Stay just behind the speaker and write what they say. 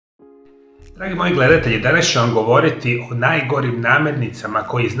Dragi moji gledatelji, danas ću vam govoriti o najgorim namirnicama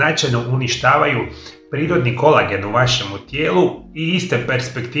koji značajno uništavaju prirodni kolagen u vašem tijelu i iste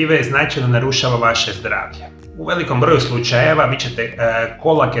perspektive značajno narušava vaše zdravlje. U velikom broju slučajeva vi ćete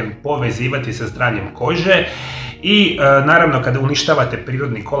kolagen povezivati sa zdravljem kože i naravno kada uništavate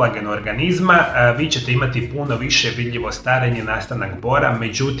prirodni kolagen organizma vi ćete imati puno više vidljivo starenje, nastanak bora,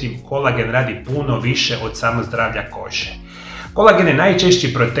 međutim kolagen radi puno više od samo zdravlja kože. Kolagen je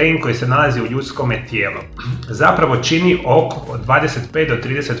najčešći protein koji se nalazi u ljudskom tijelu. Zapravo čini oko 25 do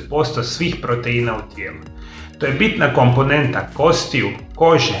 30% svih proteina u tijelu. To je bitna komponenta kostiju,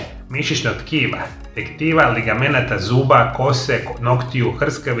 kože, mišićnog tkiva, tektiva, ligamenata, zuba, kose, noktiju,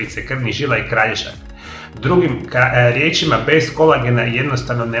 hrskavice, krvnih žila i kralježaka. Drugim riječima, bez kolagena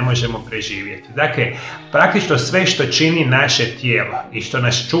jednostavno ne možemo preživjeti. Dakle, praktično sve što čini naše tijelo i što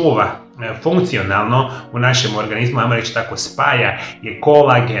nas čuva funkcionalno u našem organizmu, ajmo reći tako, spaja, je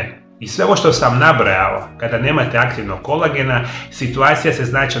kolagen. I sve ovo što sam nabrojao, kada nemate aktivnog kolagena, situacija se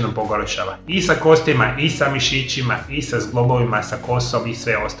značajno pogoršava. I sa kostima, i sa mišićima, i sa zglobovima, sa kosom i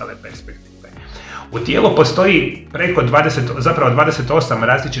sve ostale perspektive. U tijelu postoji preko 28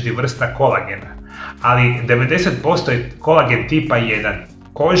 različitih vrsta kolagena, ali 90% je kolagen tipa 1.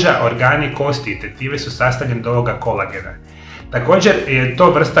 Koža, organi, kosti i tetive su sastavljeni od ovoga kolagena. Također je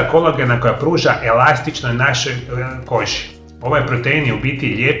to vrsta kolagena koja pruža elastičnoj našoj koži. Ovaj protein je u biti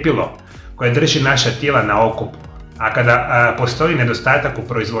ljepilo koje drži naša tijela na okupu. A kada postoji nedostatak u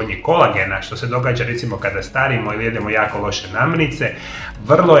proizvodnji kolagena, što se događa recimo kada starimo ili jedemo jako loše namirnice,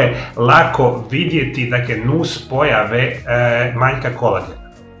 vrlo je lako vidjeti nus pojave manjka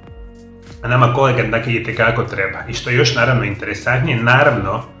kolagena. A nama kolagen itekako treba. I što je još naravno interesantnije,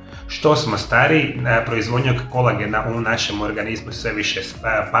 naravno što smo stariji, proizvodnja kolagena u našem organizmu sve više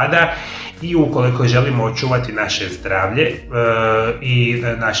pada i ukoliko želimo očuvati naše zdravlje i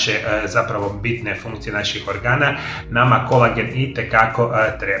naše zapravo bitne funkcije naših organa, nama kolagen itekako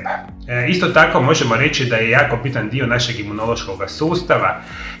treba. Isto tako možemo reći da je jako bitan dio našeg imunološkog sustava,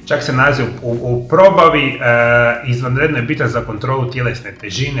 čak se nalazi u probavi, izvanredno je bitan za kontrolu tjelesne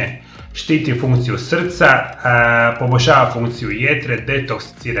težine, štiti funkciju srca, poboljšava funkciju jetre,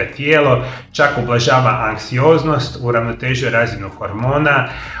 detoksicira tijelo, čak ublažava anksioznost, uravnotežuje razinu hormona,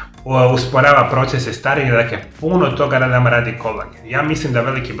 usporava procese starenja, dakle puno toga nam radi kolagen. Ja mislim da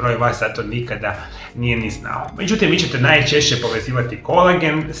veliki broj vas za to nikada nije ni znao. Međutim, vi ćete najčešće povezivati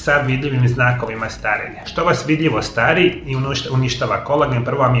kolagen sa vidljivim znakovima starenja. Što vas vidljivo stari i uništava kolagen?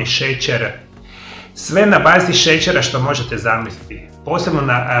 Prvo vam je šećer. Sve na bazi šećera što možete zamisliti, posebno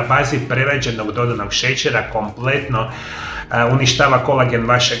na bazi prerađenog dodanog šećera, kompletno uništava kolagen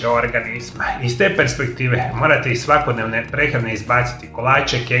vašeg organizma. Iz te perspektive morate iz svakodnevne prehrane izbaciti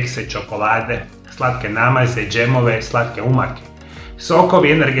kolače, kekse, čokolade, slatke namaze, džemove, slatke umake,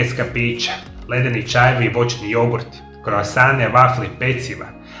 sokovi, energetska pića, ledeni čajevi, voćni jogurti, kroasane, vafli, peciva,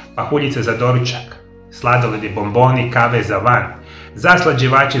 pahuljice za doručak, sladoledi, bomboni, kave za van,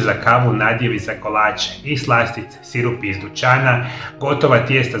 zaslađivači za kavu, nadjevi za kolače i slastice, sirupi iz dućana, gotova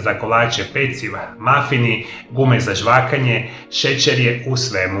tijesta za kolače, peciva, mafini, gume za žvakanje, šećer je u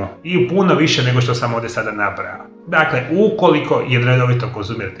svemu i puno više nego što sam ovdje sada nabrao. Dakle, ukoliko redovito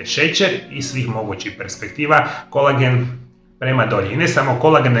konzumirate šećer iz svih mogućih perspektiva, kolagen prema dolje. I ne samo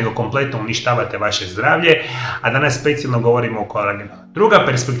kolagen, nego kompletno uništavate vaše zdravlje, a danas specijalno govorimo o kolagenu. Druga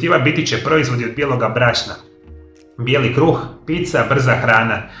perspektiva biti će proizvodi od bijeloga brašna. Bijeli kruh, pizza, brza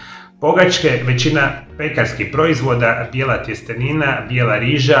hrana, pogačke, većina pekarskih proizvoda, bijela tjestenina, bijela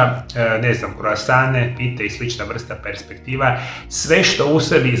riža, kroasane, pite i slična vrsta perspektiva. Sve što u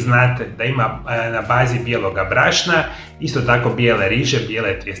sebi znate da ima na bazi bijeloga brašna, isto tako bijele riže,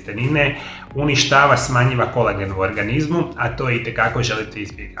 bijele tjestenine, uništava, smanjiva kolagen u organizmu, a to itekako želite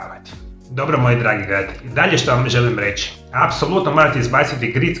izbjegavati. Dobro, moji dragi gledatelji, dalje što vam želim reći, apsolutno morate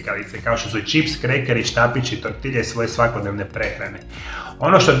izbaciti grickalice kao što su čips, krekeri, štapići, tortilje, svoje svakodnevne prehrane.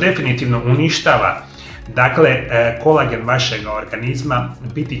 Ono što definitivno uništava, kolagen vašeg organizma,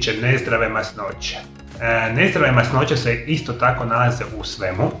 biti će nezdrave masnoće. Nezdrave masnoće se isto tako nalaze u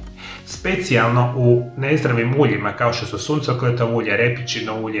svemu, specijalno u nezdravim uljima kao što su suncokretovo ulje,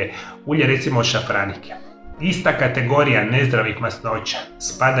 repičino ulje, ulje recimo od šafranike. Ista kategorija nezdravih masnoća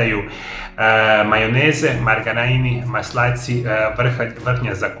spadaju majoneze, margarini, maslaci,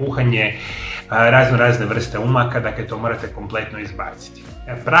 vrhnja za kuhanje, razne vrste umaka, dakle to morate kompletno izbaciti.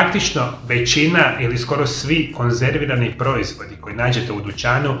 Praktično većina ili skoro svi konzervirani proizvodi koji nađete u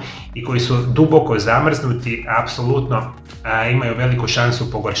dućanu i koji su duboko zamrznuti apsolutno imaju veliku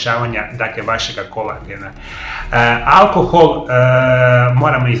šansu pogoršavanja vašega kolagena. Alkohol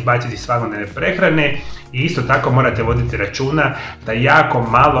moramo izbaciti iz svakodnevne prehrane i isto tako morate voditi računa da jako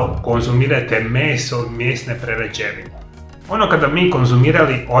malo konzumirate meso, mesne prerađevine. Kada mi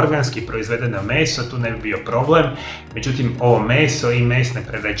konzumirali organski proizvedeno meso, tu ne bi bio problem, međutim ovo meso i mesne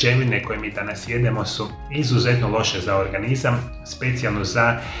prerađevine koje mi danas jedemo su izuzetno loše za organizam, specijalno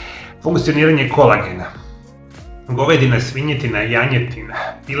za funkcioniranje kolagena. Govedina, svinjetina, janjetina,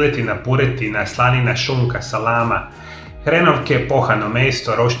 piletina, puretina, slanina, šunka, salama, hrenovke, pohano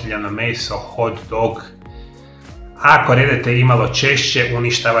meso, roštiljano meso, hot dog. Ako redete imalo češće,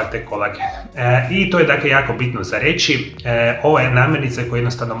 uništavate kolagen. I to je jako bitno za reći. Ovo je namirnica koju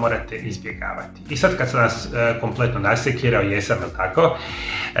jednostavno morate izbjegavati. I sad kad sam nas kompletno nasekirao, jesam li tako,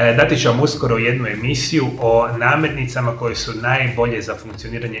 dati ću vam uskoro jednu emisiju o namirnicama koje su najbolje za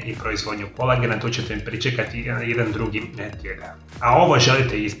funkcioniranje i proizvodnju kolagena. Tu ćete mi pričekati jedan drugi tjedan. A ovo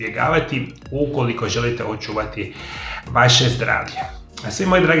želite izbjegavati ukoliko želite očuvati vaše zdravlje. Svi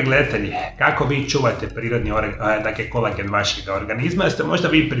moji dragi gledatelji, kako vi čuvate prirodni kolagen vašeg organizma? Ste možda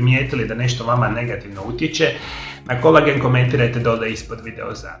vi primijetili da nešto vama negativno utječe? Na kolagen komentirajte dole ispod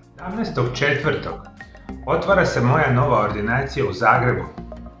video zapisa. 17.4. otvara se moja nova ordinacija u Zagrebu,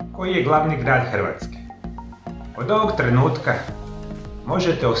 koji je glavni grad Hrvatske. Od ovog trenutka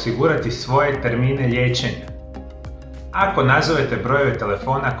možete osigurati svoje termine liječenja ako nazovete brojeve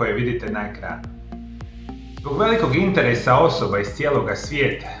telefona koje vidite na ekranu. Zbog velikog interesa osoba iz cijeloga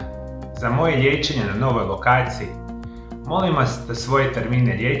svijeta za moje liječenje na novoj lokaciji, molim vas da svoje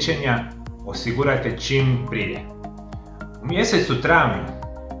termine liječenja osigurate čim prije. U mjesecu travnju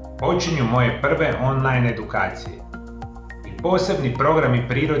počinju moje prve online edukacije i posebni programi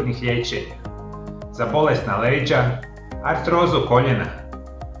prirodnih liječenja za bolesna leđa, artrozu koljena,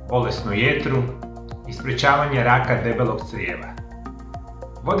 bolesnu jetru i sprječavanje raka debelog crijeva.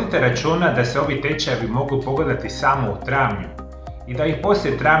 Vodite računa da se ovi tečajevi mogu pogledati samo u travnju i da ih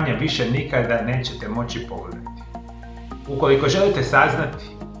poslije travnja više nikada nećete moći pogledati. Ukoliko želite saznati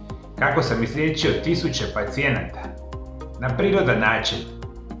kako sam izliječio tisuće pacijenata na prirodan način,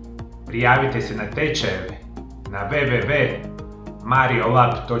 prijavite se na tečajeve na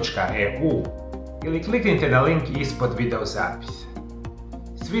www.MarioLAB.CENTAR ili kliknite na link ispod video zapisa.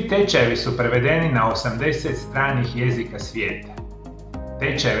 Svi tečajevi su prevedeni na 80 stranih jezika svijeta.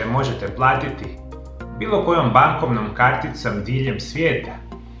 Tečajeve možete platiti bilo kojom bankovnom karticom diljem svijeta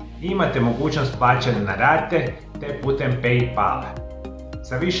i imate mogućnost plaćanja na rate te putem PayPala.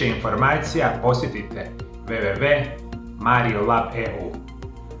 Za više informacija posjetite www.MarioLAB.CENTAR.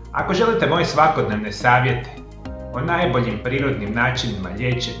 Ako želite moje svakodnevne savjete o najboljim prirodnim načinima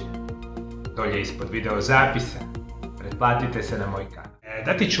liječenja, dolje ispod video zapisa pretplatite se na moj kanal.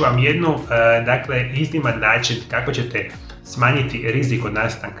 Dati ću vam jednu, izniman način kako ćete smanjiti rizik od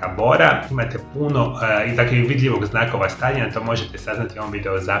nastanka bora. Imate puno vidljivog znakova starenja, to možete saznati u ovom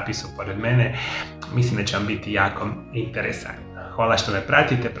video zapisu pored mene. Mislim da će vam biti jako interesantno. Hvala što me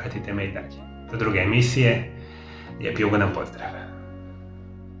pratite me i dalje. Do druge emisije, lijep i ugodan pozdrav.